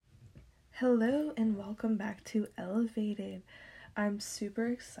Hello and welcome back to Elevated. I'm super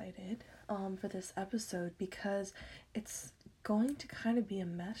excited for this episode because it's going to kind of be a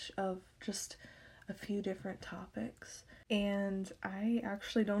mesh of just a few different topics, and I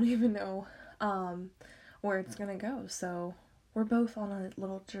actually don't even know where it's gonna go. So we're both on a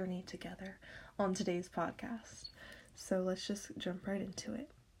little journey together on today's podcast. So let's just jump right into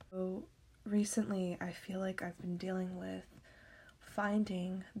it. So recently I feel like I've been dealing with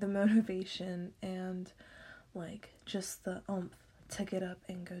finding the motivation and just the oomph to get up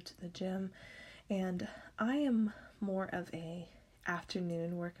and go to the gym. And I am more of a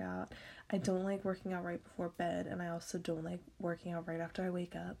afternoon workout. I don't like working out right before bed, and I also don't like working out right after I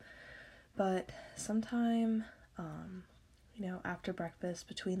wake up. But sometime after breakfast,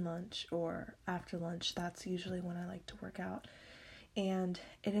 between lunch or after lunch, that's usually when I like to work out. And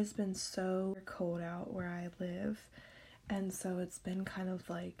it has been so cold out where I live, and so it's been kind of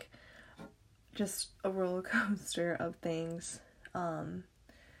like just a roller coaster of things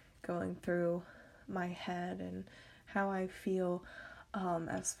going through my head and how I feel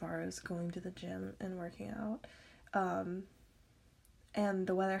as far as going to the gym and working out. And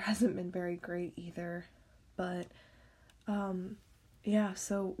the weather hasn't been very great either, but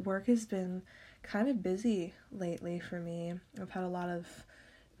so work has been kind of busy lately for me. I've had a lot of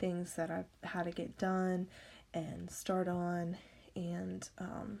things that I've had to get done and start on, and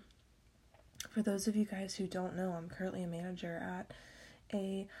for those of you guys who don't know, I'm currently a manager at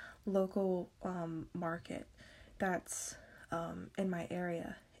a local market that's in my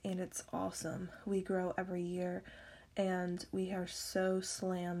area, and it's awesome. We grow every year, and we are so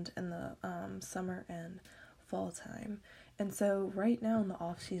slammed in the summer and fall time. And so right now in the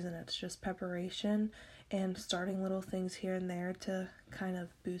off season, it's just preparation and starting little things here and there to kind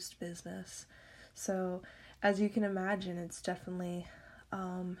of boost business. So as you can imagine, it's definitely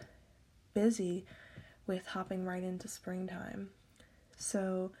busy with hopping right into springtime.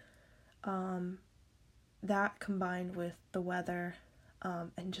 So that combined with the weather,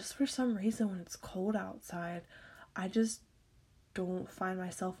 and just for some reason when it's cold outside, I just don't find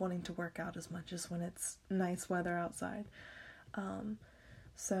myself wanting to work out as much as when it's nice weather outside.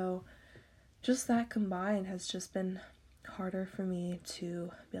 So just that combined has just been harder for me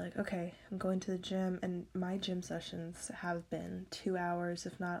to be like, okay, I'm going to the gym, and my gym sessions have been 2 hours,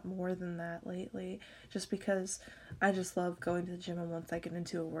 if not more than that lately, just because I just love going to the gym, and once I get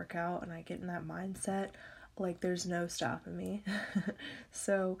into a workout and I get in that mindset, there's no stopping me.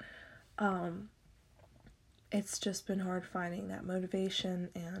 So it's just been hard finding that motivation,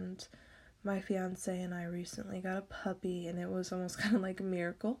 and my fiance and I recently got a puppy, and it was almost kind of like a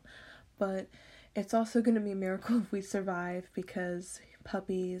miracle, but it's also going to be a miracle if we survive, because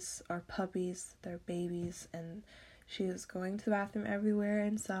puppies are puppies, they're babies, and she is going to the bathroom everywhere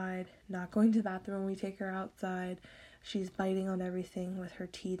inside, not going to the bathroom when we take her outside. She's biting on everything with her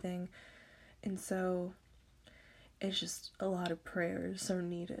teething, and so it's just a lot of prayers are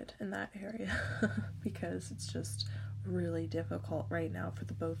needed in that area because it's just really difficult right now for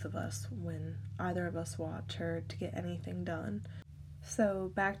the both of us when either of us watch her to get anything done.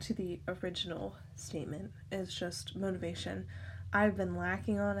 So back to the original statement, is just motivation. I've been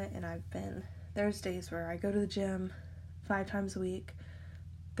lacking on it, and there's days where I go to the gym 5 times a week.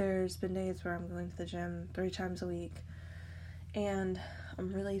 There's been days where I'm going to the gym 3 times a week, and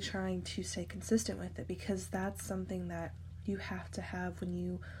I'm really trying to stay consistent with it, because that's something that you have to have when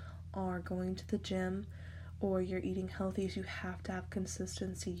you are going to the gym or you're eating healthy. Is you have to have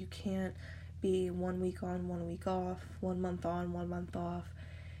consistency. You can't be 1 week on, 1 week off, 1 month on, 1 month off,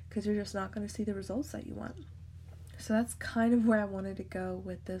 because you're just not going to see the results that you want. So that's kind of where I wanted to go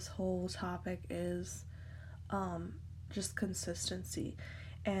with this whole topic, is just consistency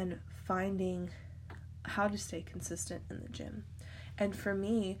and finding how to stay consistent in the gym. And for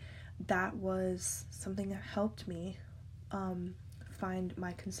me, that was something that helped me find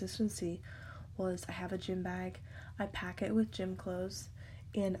my consistency. Was I have a gym bag, I pack it with gym clothes,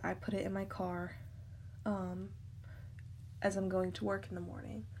 and I put it in my car as I'm going to work in the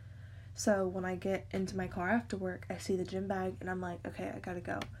morning. So when I get into my car after work, I see the gym bag, and I'm like, okay, I gotta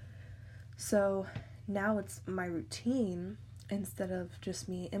go. So now it's my routine. Instead of just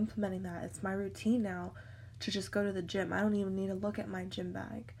me implementing that, it's my routine now to just go to the gym. I don't even need to look at my gym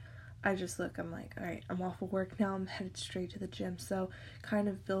bag. I just look, I'm like, alright, I'm off of work now, I'm headed straight to the gym. So kind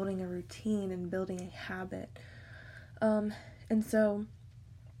of building a routine and building a habit. And so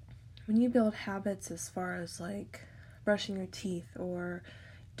when you build habits as far as brushing your teeth or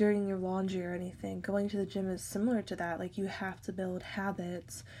doing your laundry or anything, going to the gym is similar to that. You have to build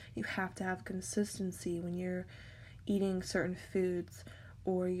habits. You have to have consistency when you're eating certain foods,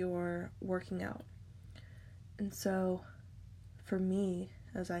 or you're working out. And so for me,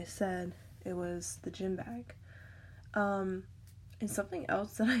 as I said, it was the gym bag. And something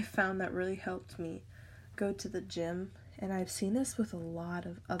else that I found that really helped me go to the gym, and I've seen this with a lot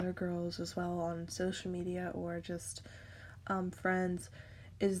of other girls as well on social media or just friends,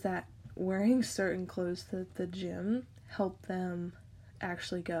 is that wearing certain clothes to the gym help them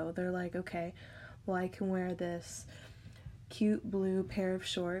actually go. They're like, okay, well, I can wear this cute blue pair of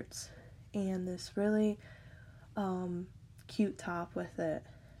shorts and this really cute top with it,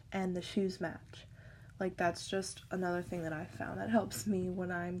 and the shoes match. Like, that's just another thing that I found that helps me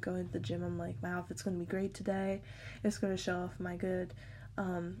when I'm going to the gym. I'm like, my outfit's going to be great today. It's going to show off my good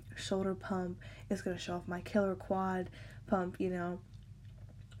shoulder pump. It's going to show off my killer quad pump, you know.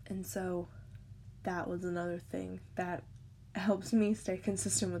 And so that was another thing that helps me stay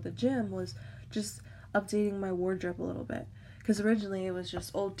consistent with the gym, was just updating my wardrobe a little bit. Because originally it was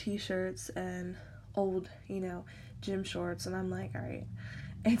just old t-shirts and old, gym shorts. And I'm like, all right,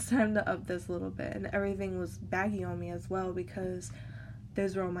 it's time to up this a little bit. And everything was baggy on me as well, because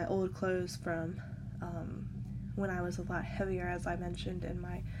those were all my old clothes from when I was a lot heavier, as I mentioned in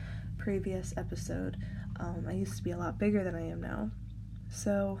my previous episode. I used to be a lot bigger than I am now.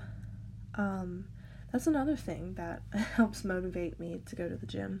 So that's another thing that helps motivate me to go to the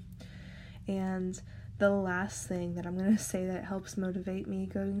gym. And the last thing that I'm going to say that helps motivate me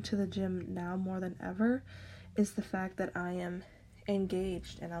going to the gym now more than ever is the fact that I am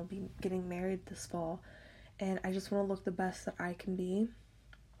engaged and I'll be getting married this fall, and I just want to look the best that I can be.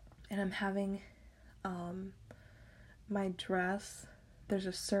 And I'm having my dress, there's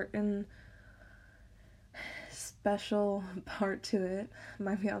a certain special part to it.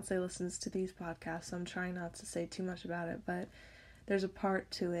 My fiance listens to these podcasts, so I'm trying not to say too much about it, but there's a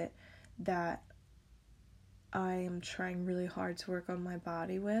part to it that I am trying really hard to work on my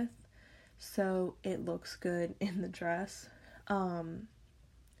body with, so it looks good in the dress.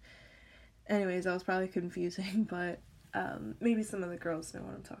 Anyways, that was probably confusing, but maybe some of the girls know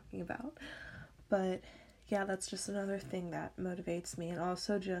what I'm talking about. But yeah, that's just another thing that motivates me, and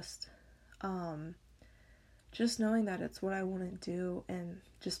also just knowing that it's what I want to do, and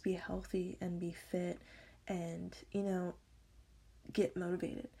just be healthy and be fit and, get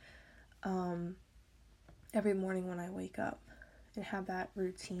motivated every morning when I wake up and have that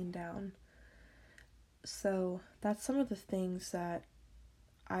routine down. So that's some of the things that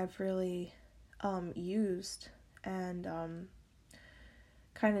I've really used and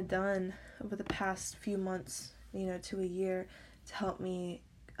kind of done over the past few months, to a year, to help me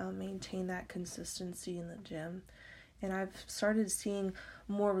maintain that consistency in the gym. And I've started seeing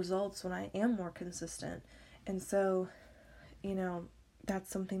more results when I am more consistent. And so,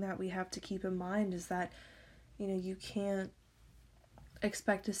 that's something that we have to keep in mind, is that, you can't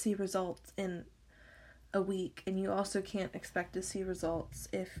expect to see results in a week, and you also can't expect to see results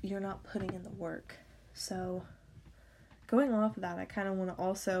if you're not putting in the work. So going off of that, I kind of want to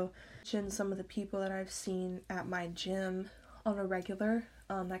also mention some of the people that I've seen at my gym on a regular.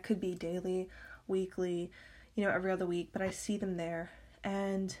 That could be daily, weekly, every other week, but I see them there,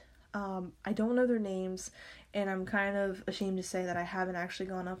 and I don't know their names, and I'm kind of ashamed to say that I haven't actually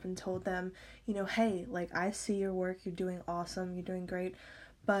gone up and told them, hey, like, I see your work, you're doing awesome, you're doing great,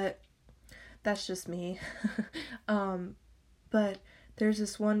 but that's just me. But there's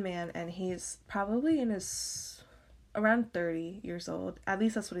this one man, and he's probably in his around 30 years old, at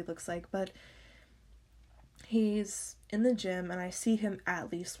least that's what he looks like, but he's in the gym, and I see him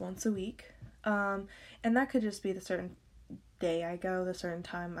at least once a week, and that could just be the certain day I go, the certain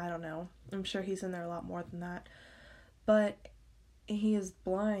time, I don't know. I'm sure he's in there a lot more than that. But he is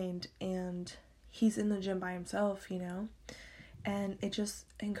blind, and he's in the gym by himself, and it just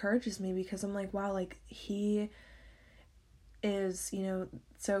encourages me, because I'm like, wow, like, he is,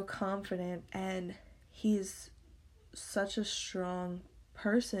 so confident, and he's such a strong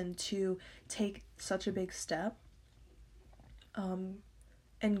person to take such a big step, and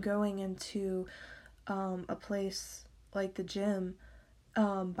going into a place like the gym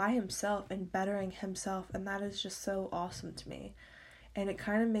by himself and bettering himself, and that is just so awesome to me. And it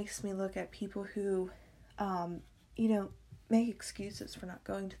kind of makes me look at people who make excuses for not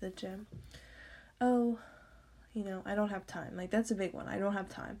going to the gym. Oh, I don't have time. Like, that's a big one. I don't have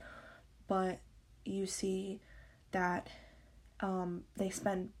time. But you see that they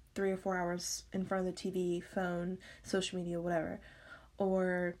spend 3 or 4 hours in front of the TV, phone, social media, whatever,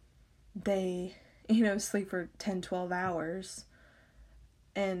 or they sleep for 10, 12 hours,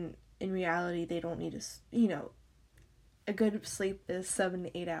 and in reality, they don't need a good sleep is 7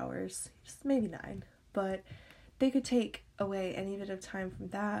 to 8 hours, just maybe 9, but they could take away any bit of time from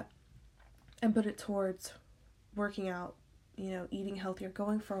that and put it towards working out, eating healthier,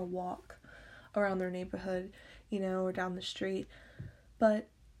 going for a walk around their neighborhood, or down the street. But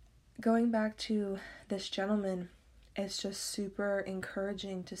going back to this gentleman, it's just super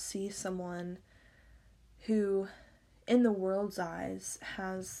encouraging to see someone who, in the world's eyes,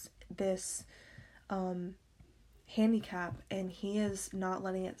 has this handicap, and he is not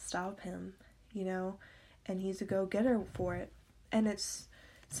letting it stop him, and he's a go-getter for it. And it's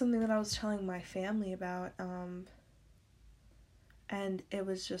something that I was telling my family about, and it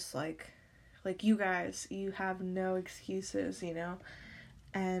was just like you guys, you have no excuses,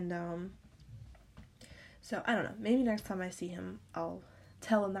 and so I don't know, maybe next time I see him, I'll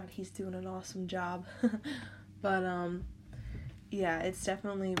tell him that he's doing an awesome job. But yeah, it's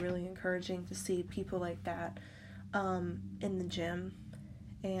definitely really encouraging to see people like that in the gym,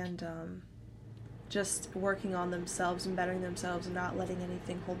 and just working on themselves and bettering themselves and not letting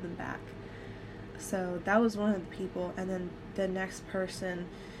anything hold them back. So that was one of the people. And then the next person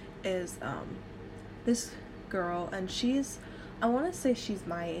is this girl, and I want to say she's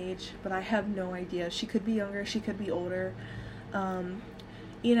my age, but I have no idea. She could be younger, she could be older.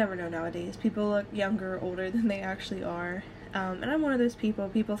 You never know nowadays. People look younger or older than they actually are. And I'm one of those people.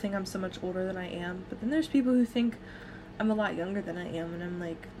 People think I'm so much older than I am, but then there's people who think I'm a lot younger than I am, and I'm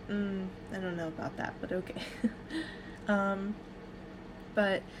like, I don't know about that, but okay.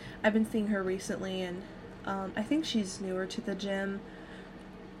 But I've been seeing her recently, and I think she's newer to the gym,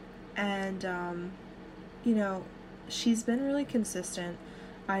 and she's been really consistent.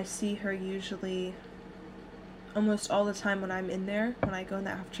 I see her usually almost all the time when I'm in there. When I go in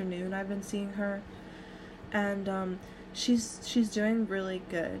the afternoon, I've been seeing her, and she's doing really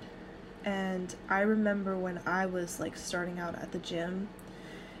good. And I remember when I was starting out at the gym,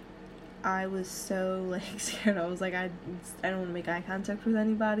 I was so scared. I was like, I don't want to make eye contact with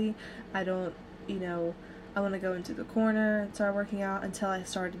anybody. I don't, I want to go into the corner and start working out, until I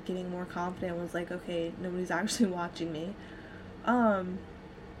started getting more confident and was like, okay, nobody's actually watching me.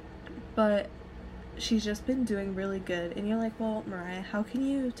 But she's just been doing really good. And you're like, well, Mariah, how can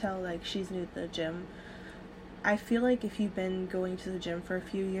you tell she's new to the gym? I feel like if you've been going to the gym for a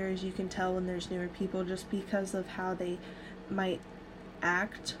few years, you can tell when there's newer people just because of how they might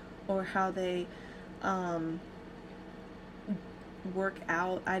act or how they work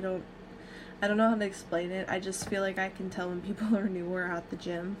out. I don't know how to explain it. I just feel like I can tell when people are newer at the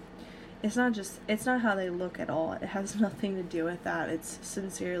gym. It's not how they look at all. It has nothing to do with that. It's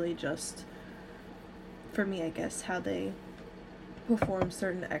sincerely just, for me, I guess, how they perform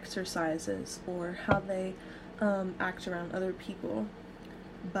certain exercises or how they act around other people.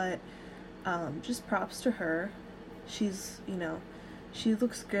 But just props to her. She's, she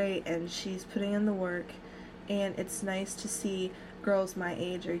looks great, and she's putting in the work, and it's nice to see girls my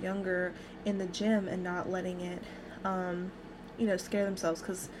age or younger in the gym and not letting it scare themselves,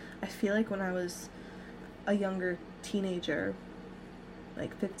 because I feel like when I was a younger teenager,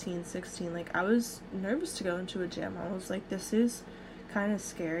 15, 16, I was nervous to go into a gym. I was like, this is kind of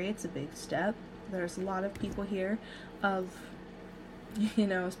scary. It's a big step. There's a lot of people here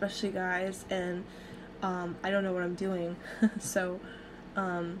especially guys, and I don't know what I'm doing. So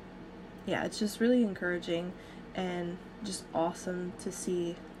yeah, it's just really encouraging and just awesome to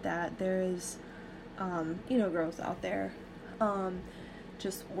see that there is girls out there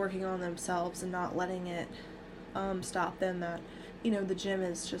just working on themselves and not letting it stop them. That the gym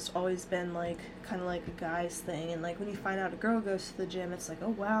has just always been kind of a guy's thing, and when you find out a girl goes to the gym, it's like, oh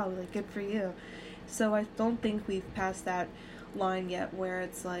wow, good for you. So I don't think we've passed that line yet where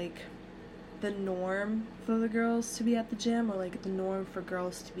it's the norm for the girls to be at the gym, or the norm for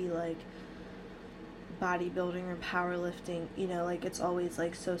girls to be bodybuilding or powerlifting, it's always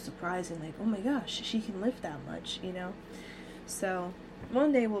so surprising, oh my gosh, she can lift that much, So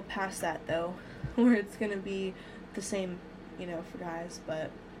one day we'll pass that though, where it's gonna be the same, for guys.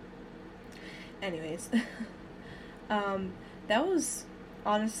 But anyways, that was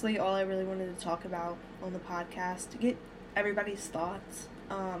honestly all I really wanted to talk about on the podcast, to get everybody's thoughts,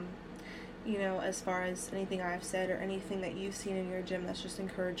 as far as anything I've said or anything that you've seen in your gym that's just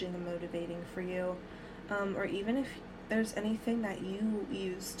encouraging and motivating for you, or even if there's anything that you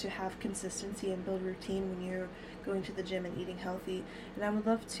use to have consistency and build routine when you're going to the gym and eating healthy. And I would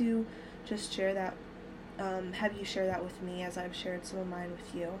love to just share that, have you share that with me as I've shared some of mine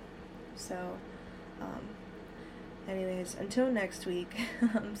with you. So anyways, until next week,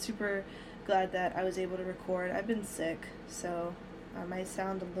 I'm super glad that I was able to record. I've been sick, so I might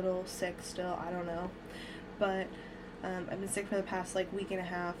sound a little sick still, I don't know, but I've been sick for the past week and a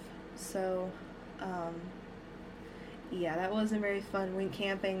half, so yeah, that wasn't very fun. Went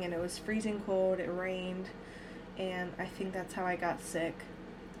camping and it was freezing cold, it rained, and I think that's how I got sick.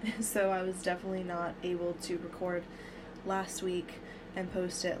 So I was definitely not able to record last week and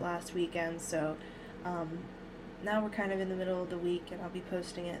post it last weekend, so now we're kind of in the middle of the week, and I'll be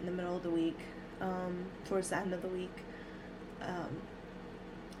posting it in the middle of the week, towards the end of the week.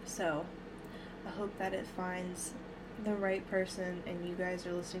 So I hope that it finds the right person and you guys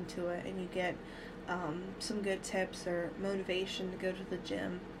are listening to it and you get some good tips or motivation to go to the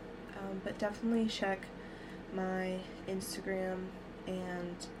gym. But definitely check my Instagram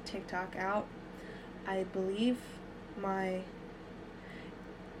and TikTok out. I believe my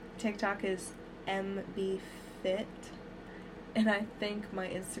TikTok is mbfit, and I think my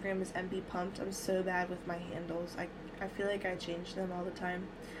Instagram is mbpumped. I'm so bad with my handles. I feel like I change them all the time,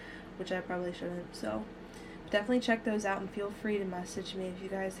 which I probably shouldn't. So definitely check those out, and feel free to message me if you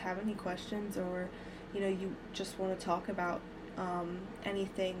guys have any questions, or you just want to talk about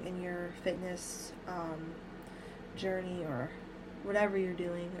anything in your fitness journey, or whatever you're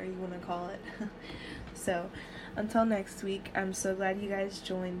doing, or you want to call it. So until next week, I'm so glad you guys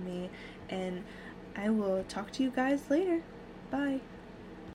joined me, and I will talk to you guys later. Bye.